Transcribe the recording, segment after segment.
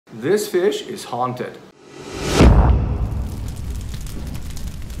This fish is haunted.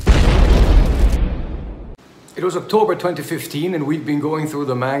 It was October 2015 and we'd been going through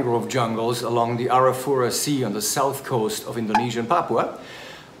the mangrove jungles along the Arafura Sea on the south coast of Indonesian Papua,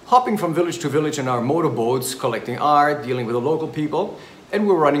 hopping from village to village in our motorboats, collecting art, dealing with the local people, and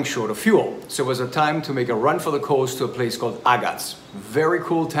we're running short of fuel. So it was a time to make a run for the coast to a place called Agats. Very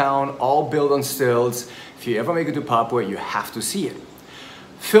cool town, all built on stilts. If you ever make it to Papua, you have to see it.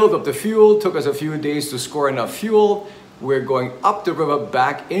 Filled up the fuel, took us a few days to score enough fuel. We're going up the river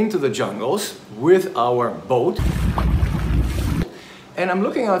back into the jungles with our boat. And I'm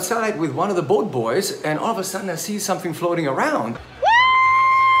looking outside with one of the boat boys and all of a sudden I see something floating around.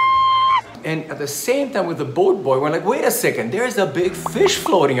 And at the same time with the boat boy, we're like, wait a second, there's a big fish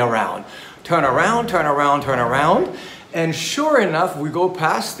floating around. Turn around, turn around, turn around. And sure enough, we go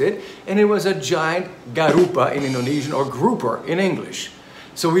past it and it was a giant garupa in Indonesian or grouper in English.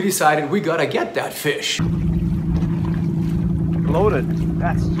 So we decided we gotta get that fish. Loaded.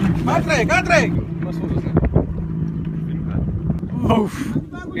 That's huge. Oof.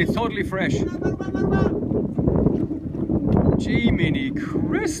 It's totally fresh. Jiminy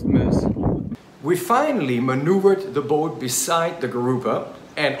Christmas. We finally maneuvered the boat beside the garupa,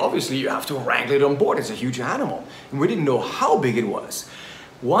 and obviously you have to wrangle it on board. It's a huge animal. And we didn't know how big it was.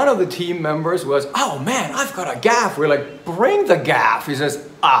 One of the team members was, oh man, I've got a gaff. We're like, bring the gaff. He says,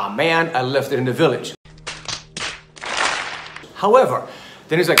 ah man, I left it in the village. However,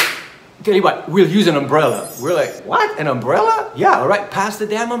 then he's like, tell you what, we'll use an umbrella. We're like, what, an umbrella? Yeah, all right, pass the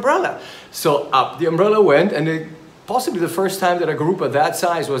damn umbrella. So up the umbrella went, and possibly the first time that a group of that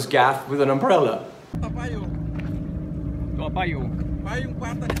size was gaffed with an umbrella.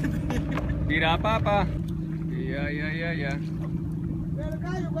 Tidak apa-apa. Ya.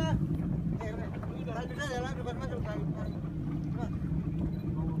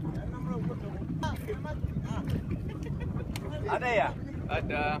 Ada ya?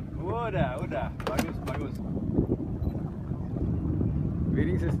 Ada. Udah. Bagus.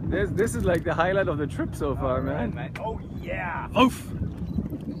 This is like the highlight of the trip so far, man. Oh yeah! Oof!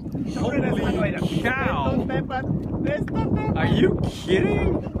 Holy cow! Are you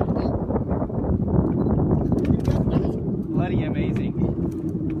kidding? Bloody amazing.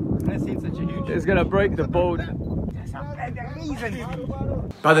 I've seen such a huge... It's gonna break the boat.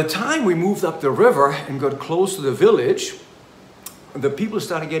 By the time we moved up the river and got close to the village, the people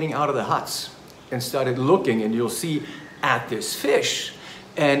started getting out of the huts and started looking, and you'll see, at this fish.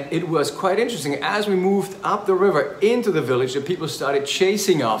 And it was quite interesting. As we moved up the river into the village, the people started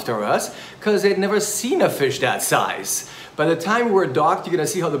chasing after us because they'd never seen a fish that size. By the time we were docked, you're gonna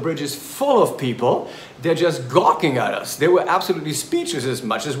see how the bridge is full of people. They're just gawking at us. They were absolutely speechless as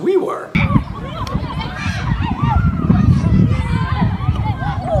much as we were.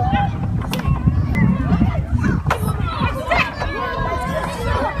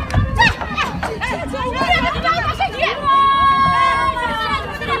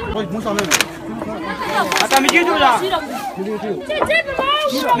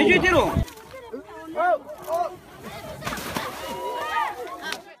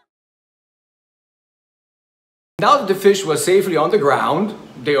 Now that the fish was safely on the ground,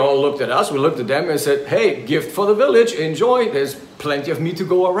 they all looked at us, we looked at them and said, hey, gift for the village, enjoy, there's plenty of meat to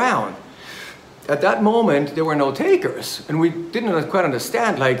go around. At that moment, there were no takers, and we didn't quite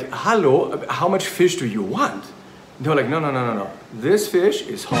understand, like, hello, how much fish do you want? They were like, no, this fish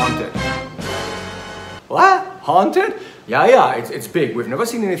is haunted. What? Haunted? Yeah, it's big. We've never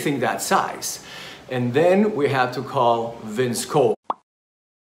seen anything that size. And then we had to call Vince Cole.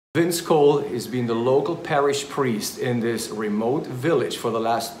 Vince Cole has been the local parish priest in this remote village for the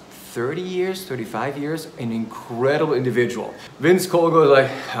last 30 years, 35 years, an incredible individual. Vince Cole goes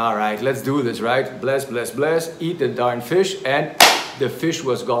like, all right, let's do this, right? Bless, eat the darn fish, and the fish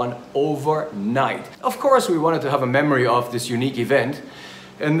was gone overnight. Of course, we wanted to have a memory of this unique event,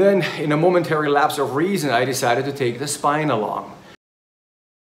 and then in a momentary lapse of reason, I decided to take the spine along.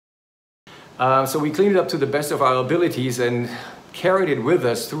 So we cleaned it up to the best of our abilities and carried it with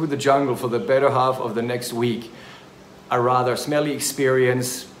us through the jungle for the better half of the next week. A rather smelly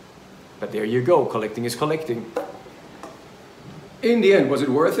experience, but there you go, collecting is collecting. In the end, was it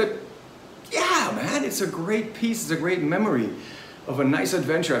worth it? Yeah, man, it's a great piece, it's a great memory of a nice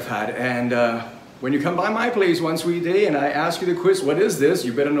adventure I've had. And when you come by my place one sweet day and I ask you the quiz, what is this?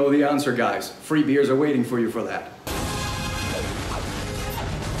 You better know the answer, guys. Free beers are waiting for you for that.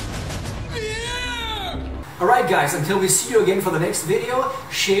 Alright guys, until we see you again for the next video,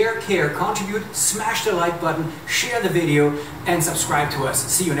 share, care, contribute, smash the like button, share the video, and subscribe to us.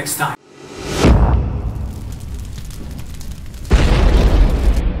 See you next time.